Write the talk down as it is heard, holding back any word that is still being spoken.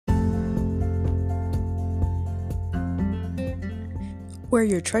Where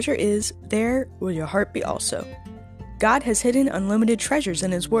your treasure is, there will your heart be also. God has hidden unlimited treasures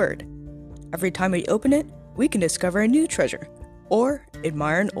in His Word. Every time we open it, we can discover a new treasure, or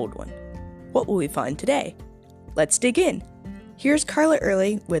admire an old one. What will we find today? Let's dig in. Here's Carla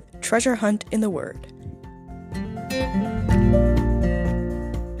Early with Treasure Hunt in the Word.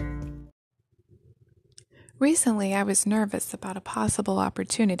 Recently, I was nervous about a possible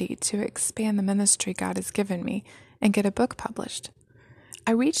opportunity to expand the ministry God has given me and get a book published.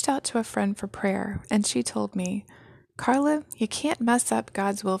 I reached out to a friend for prayer, and she told me, "Carla, you can't mess up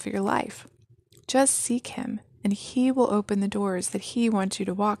God's will for your life. Just seek Him, and He will open the doors that He wants you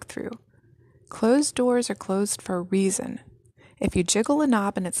to walk through. Closed doors are closed for a reason. If you jiggle a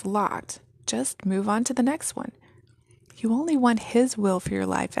knob and it's locked, just move on to the next one. You only want His will for your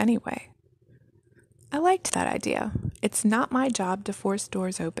life anyway." I liked that idea. It's not my job to force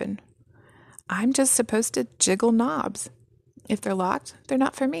doors open. I'm just supposed to jiggle knobs. If they're locked, they're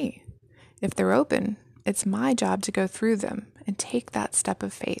not for me. If they're open, it's my job to go through them and take that step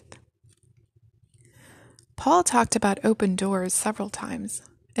of faith. Paul talked about open doors several times.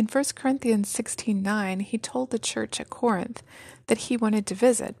 In 1 Corinthians 16:9, he told the church at Corinth that he wanted to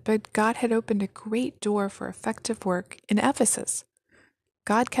visit, but God had opened a great door for effective work in Ephesus.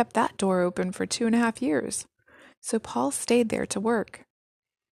 God kept that door open for 2.5 years, so Paul stayed there to work.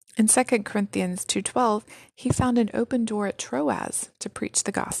 In 2 Corinthians 2:12, he found an open door at Troas to preach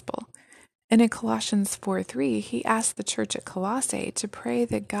the gospel. And in Colossians 4:3, he asked the church at Colossae to pray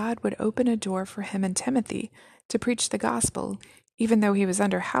that God would open a door for him and Timothy to preach the gospel, even though he was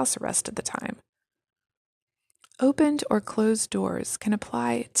under house arrest at the time. Opened or closed doors can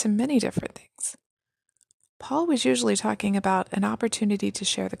apply to many different things. Paul was usually talking about an opportunity to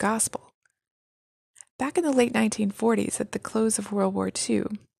share the gospel. Back in the late 1940s, at the close of World War II,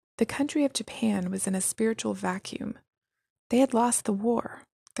 the country of Japan was in a spiritual vacuum. They had lost the war.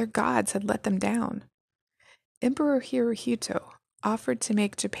 Their gods had let them down. Emperor Hirohito offered to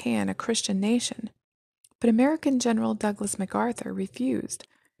make Japan a Christian nation, but American General Douglas MacArthur refused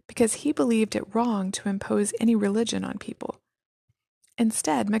because he believed it wrong to impose any religion on people.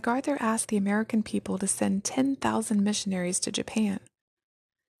 Instead, MacArthur asked the American people to send 10,000 missionaries to Japan.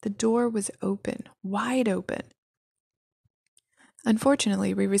 The door was open, wide open.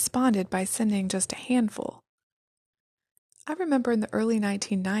 Unfortunately, we responded by sending just a handful. I remember in the early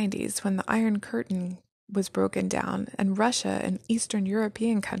 1990s when the Iron Curtain was broken down and Russia and Eastern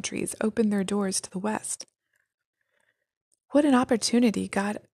European countries opened their doors to the West. What an opportunity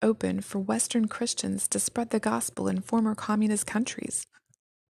God opened for Western Christians to spread the gospel in former communist countries.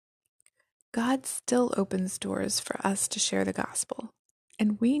 God still opens doors for us to share the gospel,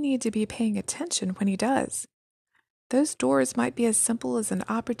 and we need to be paying attention when He does. Those doors might be as simple as an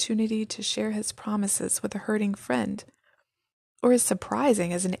opportunity to share His promises with a hurting friend, or as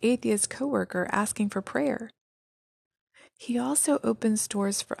surprising as an atheist coworker asking for prayer. He also opens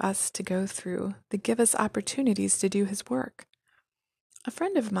doors for us to go through that give us opportunities to do His work. A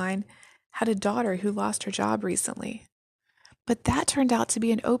friend of mine had a daughter who lost her job recently, but that turned out to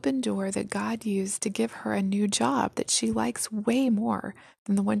be an open door that God used to give her a new job that she likes way more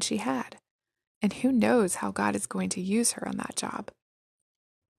than the one she had. And who knows how God is going to use her on that job.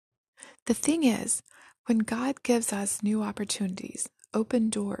 The thing is, when God gives us new opportunities, open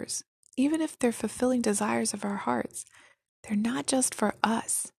doors, even if they're fulfilling desires of our hearts, they're not just for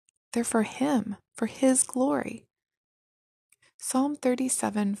us. They're for Him, for His glory. Psalm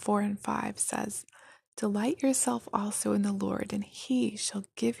 37:4-5 says, "Delight yourself also in the Lord, and He shall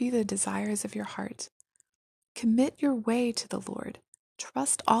give you the desires of your heart. Commit your way to the Lord.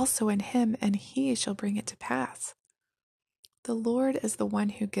 Trust also in Him, and He shall bring it to pass." The Lord is the one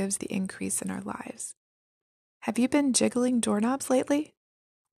who gives the increase in our lives. Have you been jiggling doorknobs lately?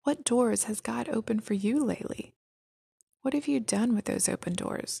 What doors has God opened for you lately? What have you done with those open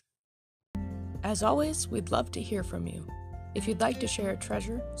doors? As always, we'd love to hear from you. If you'd like to share a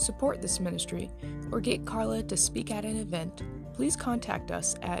treasure, support this ministry, or get Carla to speak at an event, please contact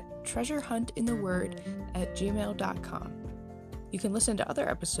us at treasurehuntintheword@gmail.com. You can listen to other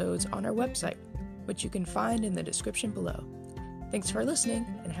episodes on our website, which you can find in the description below. Thanks for listening,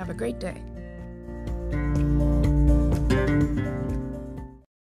 and have a great day.